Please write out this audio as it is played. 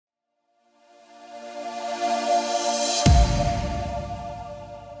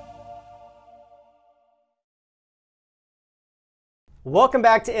Welcome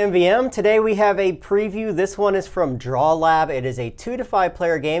back to MVM. Today we have a preview. This one is from Drawlab. It is a 2 to 5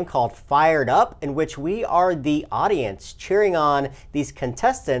 player game called Fired Up, in which we are the audience cheering on these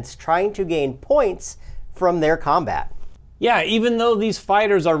contestants trying to gain points from their combat. Yeah, even though these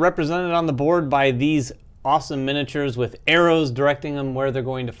fighters are represented on the board by these awesome miniatures with arrows directing them where they're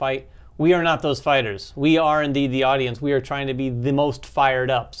going to fight, we are not those fighters. We are indeed the audience. We are trying to be the most fired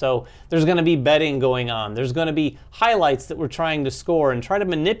up. So there's going to be betting going on. There's going to be highlights that we're trying to score and try to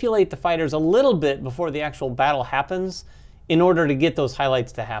manipulate the fighters a little bit before the actual battle happens in order to get those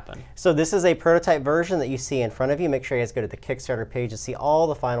highlights to happen. So this is a prototype version that you see in front of you. Make sure you guys go to the Kickstarter page to see all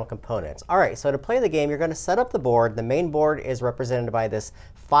the final components. All right, so to play the game, you're going to set up the board. The main board is represented by this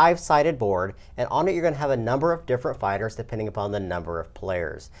 5-sided board, and on it you're going to have a number of different fighters depending upon the number of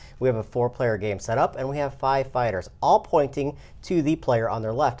players. We have a 4-player game set up, and we have 5 fighters, all pointing to the player on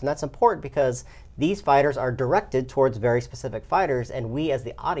their left. And that's important because these fighters are directed towards very specific fighters, and we as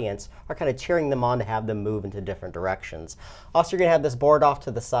the audience are kind of cheering them on to have them move into different directions. Also, you're going to have this board off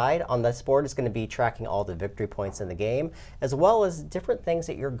to the side. On this board is going to be tracking all the victory points in the game, as well as different things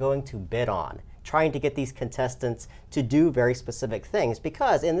that you're going to bid on, trying to get these contestants to do very specific things,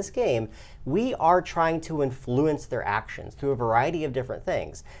 because in this game, we are trying to influence their actions through a variety of different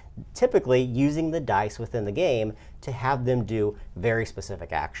things, typically using the dice within the game to have them do very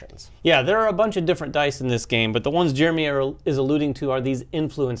specific actions. Yeah, there are a bunch of different dice in this game, but the ones Jeremy is alluding to are these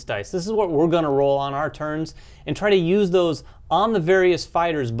influence dice. This is what we're going to roll on our turns and try to use those on the various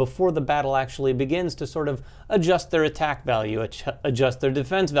fighters before the battle actually begins to sort of adjust their attack value, adjust their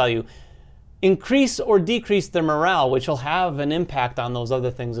defense value, increase or decrease their morale, which will have an impact on those other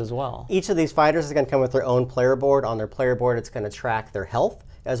things as well. Each of these fighters is going to come with their own player board. On their player board, it's going to track their health,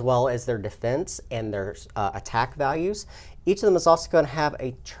 as well as their defense and their attack values. Each of them is also going to have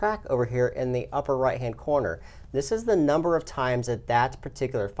a track over here in the upper right-hand corner. This is the number of times that that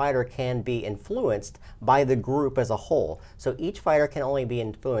particular fighter can be influenced by the group as a whole. So each fighter can only be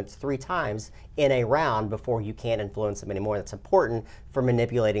influenced 3 times in a round before you can't influence them anymore. That's important for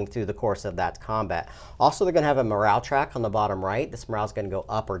manipulating through the course of that combat. Also, they're going to have a morale track on the bottom right. This morale is going to go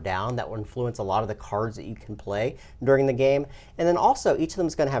up or down. That will influence a lot of the cards that you can play during the game. And then also, each of them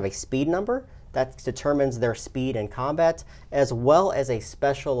is going to have a speed number that determines their speed in combat, as well as a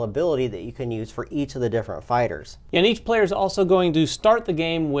special ability that you can use for each of the different fighters. And each player is also going to start the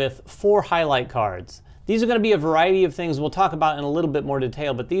game with 4 highlight cards. These are going to be a variety of things we'll talk about in a little bit more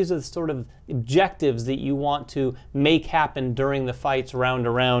detail, but these are the sort of objectives that you want to make happen during the fights round to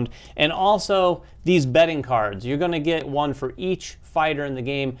round. And also these betting cards. You're going to get one for each fighter in the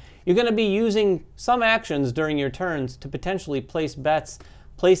game. You're going to be using some actions during your turns to potentially place bets,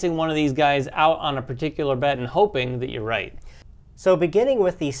 placing one of these guys out on a particular bet and hoping that you're right. So beginning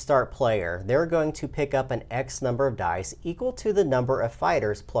with the start player, they're going to pick up an X number of dice equal to the number of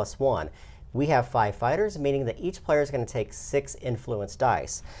fighters plus 1. We have 5 fighters, meaning that each player is going to take 6 influence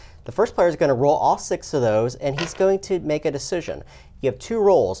dice. The first player is going to roll all 6 of those, and he's going to make a decision. You have 2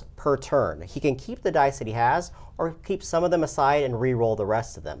 rolls per turn. He can keep the dice that he has, or keep some of them aside and re-roll the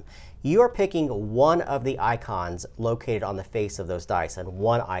rest of them. You are picking one of the icons located on the face of those dice, and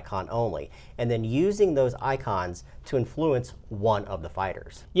one icon only, and then using those icons to influence one of the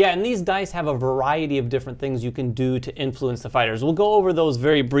fighters. Yeah, and these dice have a variety of different things you can do to influence the fighters. We'll go over those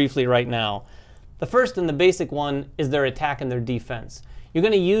very briefly right now. The first and the basic one is their attack and their defense. You're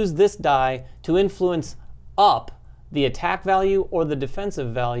going to use this die to influence up the attack value or the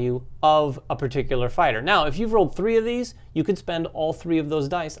defensive value of a particular fighter. Now, if you've rolled 3 of these, you could spend all 3 of those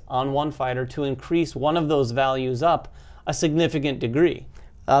dice on one fighter to increase one of those values up a significant degree.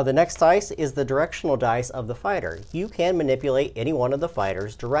 The next dice is the directional dice of the fighter. You can manipulate any one of the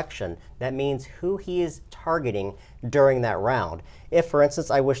fighter's direction. That means who he is targeting during that round. If, for instance,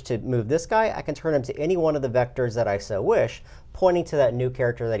 I wish to move this guy, I can turn him to any one of the vectors that I so wish, pointing to that new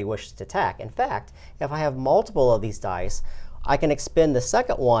character that he wishes to attack. In fact, if I have multiple of these dice, I can expend the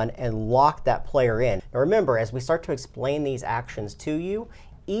second one and lock that player in. Now remember, as we start to explain these actions to you,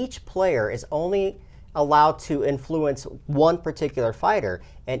 each player is only allowed to influence one particular fighter,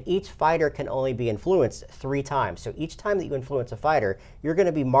 and each fighter can only be influenced 3 times. So each time that you influence a fighter, you're going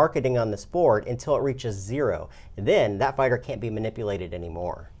to be marketing on this board until it reaches 0. And then that fighter can't be manipulated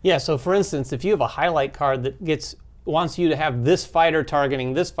anymore. Yeah, so for instance, if you have a highlight card that wants you to have this fighter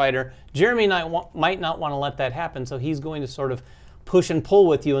targeting this fighter, Jeremy might not want to let that happen, so he's going to sort of push and pull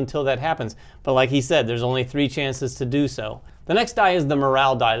with you until that happens. But like he said, there's only 3 chances to do so. The next die is the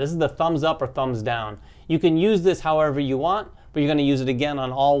morale die. This is the thumbs up or thumbs down. You can use this however you want, but you're going to use it again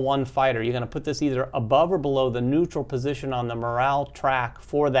on all one fighter. You're going to put this either above or below the neutral position on the morale track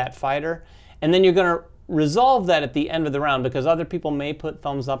for that fighter, and then you're going to resolve that at the end of the round, because other people may put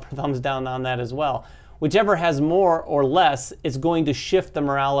thumbs up or thumbs down on that as well. Whichever has more or less is going to shift the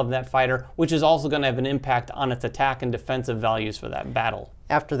morale of that fighter, which is also going to have an impact on its attack and defensive values for that battle.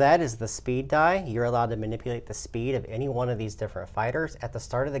 After that is the speed die. You're allowed to manipulate the speed of any one of these different fighters. At the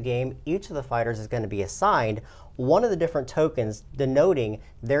start of the game, each of the fighters is going to be assigned one of the different tokens denoting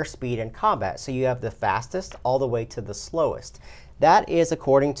their speed in combat. So you have the fastest all the way to the slowest. That is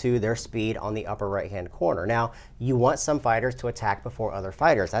according to their speed on the upper right-hand corner. Now, you want some fighters to attack before other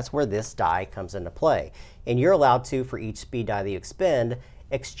fighters. That's where this die comes into play. And you're allowed to, for each speed die that you expend,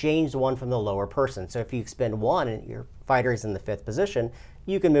 exchange one from the lower person. So if you expend one and your fighter is in the 5th position,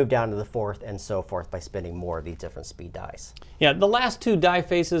 you can move down to the 4th and so forth by spending more of these different speed dice. Yeah, the last 2 die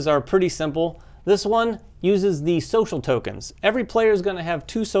faces are pretty simple. This one uses the social tokens. Every player is going to have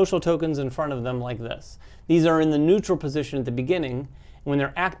 2 social tokens in front of them like this. These are in the neutral position at the beginning, and when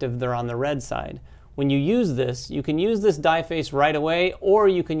they're active, they're on the red side. When you use this, you can use this die face right away, or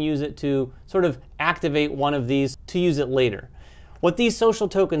you can use it to sort of activate one of these to use it later. What these social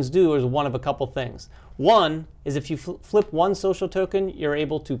tokens do is one of a couple things. One is if you flip one social token, you're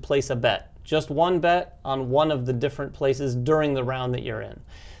able to place a bet. Just one bet on one of the different places during the round that you're in.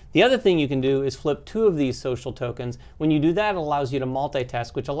 The other thing you can do is flip 2 of these social tokens. When you do that, it allows you to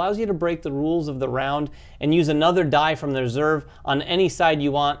multitask, which allows you to break the rules of the round and use another die from the reserve on any side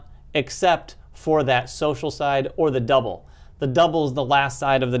you want, except for that social side or the double. The double is the last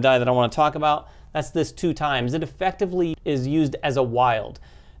side of the die that I want to talk about. That's this 2 times. It effectively is used as a wild.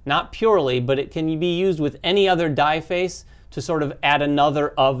 Not purely, but it can be used with any other die face to sort of add another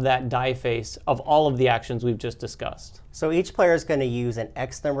of that die face of all of the actions we've just discussed. So each player is going to use an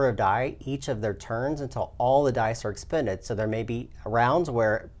X number of die each of their turns until all the dice are expended. So there may be rounds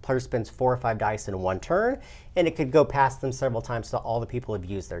where a player spends 4 or 5 dice in one turn, and it could go past them several times till all the people have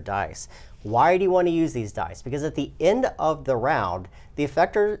used their dice. Why do you want to use these dice? Because at the end of the round, the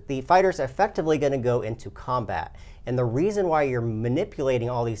fighter's effectively going to go into combat. And the reason why you're manipulating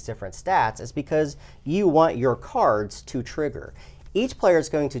all these different stats is because you want your cards to trigger. Each player is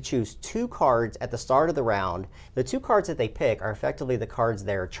going to choose 2 cards at the start of the round. The 2 cards that they pick are effectively the cards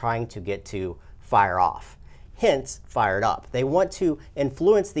they're trying to get to fire off, hence fired up. They want to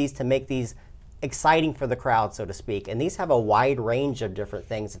influence these to make these exciting for the crowd, so to speak. And these have a wide range of different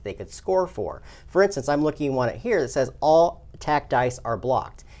things that they could score for. For instance, I'm looking at one here that says all attack dice are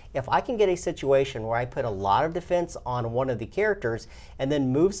blocked. If I can get a situation where I put a lot of defense on one of the characters and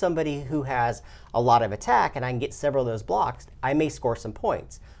then move somebody who has a lot of attack and I can get several of those blocks, I may score some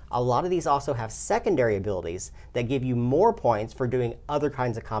points. A lot of these also have secondary abilities that give you more points for doing other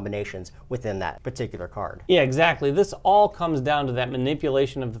kinds of combinations within that particular card. Yeah, exactly. This all comes down to that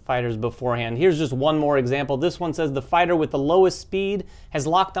manipulation of the fighters beforehand. Here's just one more example. This one says the fighter with the lowest speed has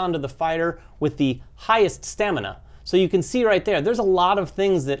locked onto the fighter with the highest stamina. So you can see right there, there's a lot of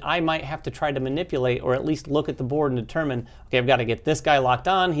things that I might have to try to manipulate, or at least look at the board and determine, okay, I've got to get this guy locked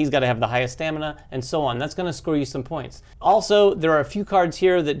on, he's got to have the highest stamina, and so on. That's going to score you some points. Also, there are a few cards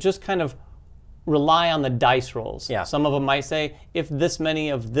here that just kind of rely on the dice rolls. Yeah. Some of them might say, if this many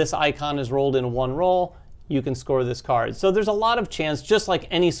of this icon is rolled in one roll, you can score this card. So there's a lot of chance, just like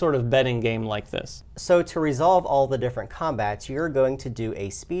any sort of betting game like this. So to resolve all the different combats, you're going to do a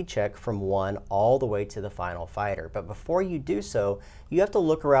speed check from 1 all the way to the final fighter. But before you do so, you have to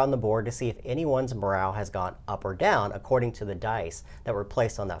look around the board to see if anyone's morale has gone up or down according to the dice that were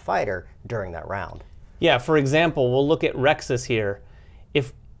placed on that fighter during that round. Yeah, for example, we'll look at Rexus here.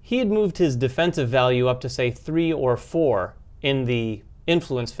 If he had moved his defensive value up to, say, 3 or 4 in the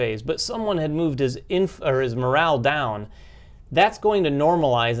influence phase, but someone had moved his morale down, that's going to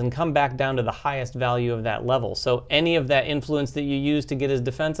normalize and come back down to the highest value of that level. So any of that influence that you used to get his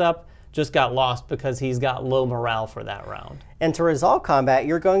defense up just got lost because he's got low morale for that round. And to resolve combat,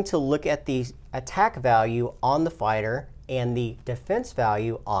 you're going to look at the attack value on the fighter and the defense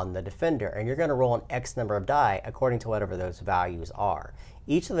value on the defender. And you're going to roll an X number of die according to whatever those values are.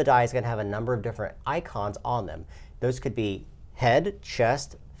 Each of the die is going to have a number of different icons on them. Those could be head,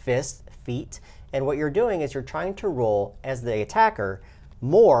 chest, fist, feet, and what you're doing is you're trying to roll, as the attacker,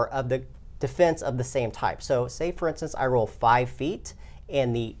 more of the defense of the same type. So say, for instance, I roll 5 feet,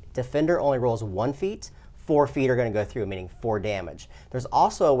 and the defender only rolls 1 feet, 4 feet are going to go through, meaning 4 damage. There's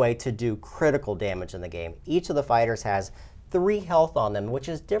also a way to do critical damage in the game. Each of the fighters has 3 health on them, which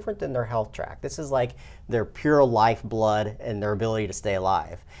is different than their health track. This is like their pure life blood and their ability to stay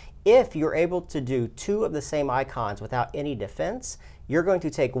alive. If you're able to do 2 of the same icons without any defense, you're going to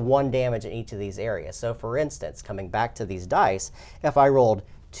take 1 damage in each of these areas. So for instance, coming back to these dice, if I rolled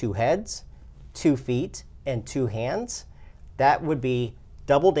 2 heads, 2 feet, and 2 hands, that would be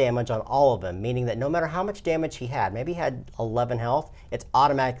double damage on all of them, meaning that no matter how much damage he had, maybe he had 11 health, it's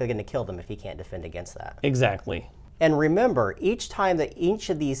automatically going to kill them if he can't defend against that. Exactly. And remember, each time that each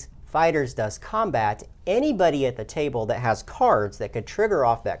of these fighters does combat, anybody at the table that has cards that could trigger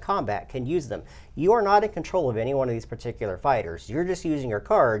off that combat can use them. You are not in control of any one of these particular fighters. You're just using your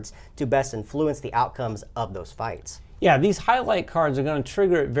cards to best influence the outcomes of those fights. Yeah, these highlight cards are going to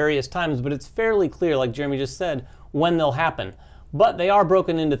trigger at various times, but it's fairly clear, like Jeremy just said, when they'll happen. But they are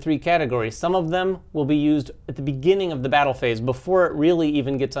broken into 3 categories. Some of them will be used at the beginning of the battle phase, before it really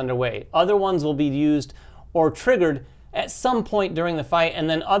even gets underway. Other ones will be used or triggered at some point during the fight, and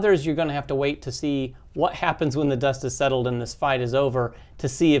then others you're going to have to wait to see what happens when the dust is settled and this fight is over to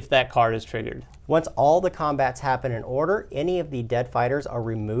see if that card is triggered. Once all the combats happen in order, any of the dead fighters are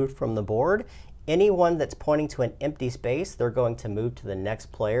removed from the board. Anyone that's pointing to an empty space, they're going to move to the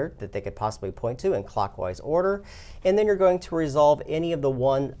next player that they could possibly point to in clockwise order. And then you're going to resolve any of the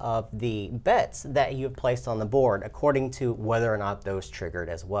one of the bets that you've placed on the board according to whether or not those triggered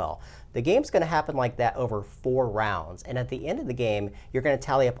as well. The game's going to happen like that over 4 rounds. And at the end of the game, you're going to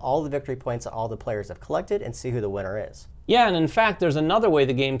tally up all the victory points that all the players have collected and see who the winner is. Yeah, and in fact, there's another way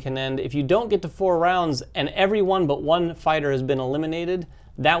the game can end. If you don't get to 4 rounds and everyone but one fighter has been eliminated,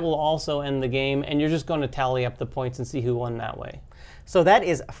 that will also end the game, and you're just going to tally up the points and see who won that way. So that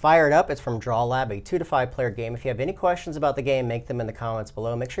is Fired Up. It's from Drawlab, a 2 to 5 player game. If you have any questions about the game, make them in the comments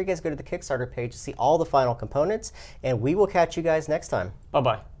below. Make sure you guys go to the Kickstarter page to see all the final components, and we will catch you guys next time.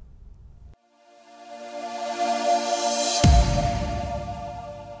 Bye-bye.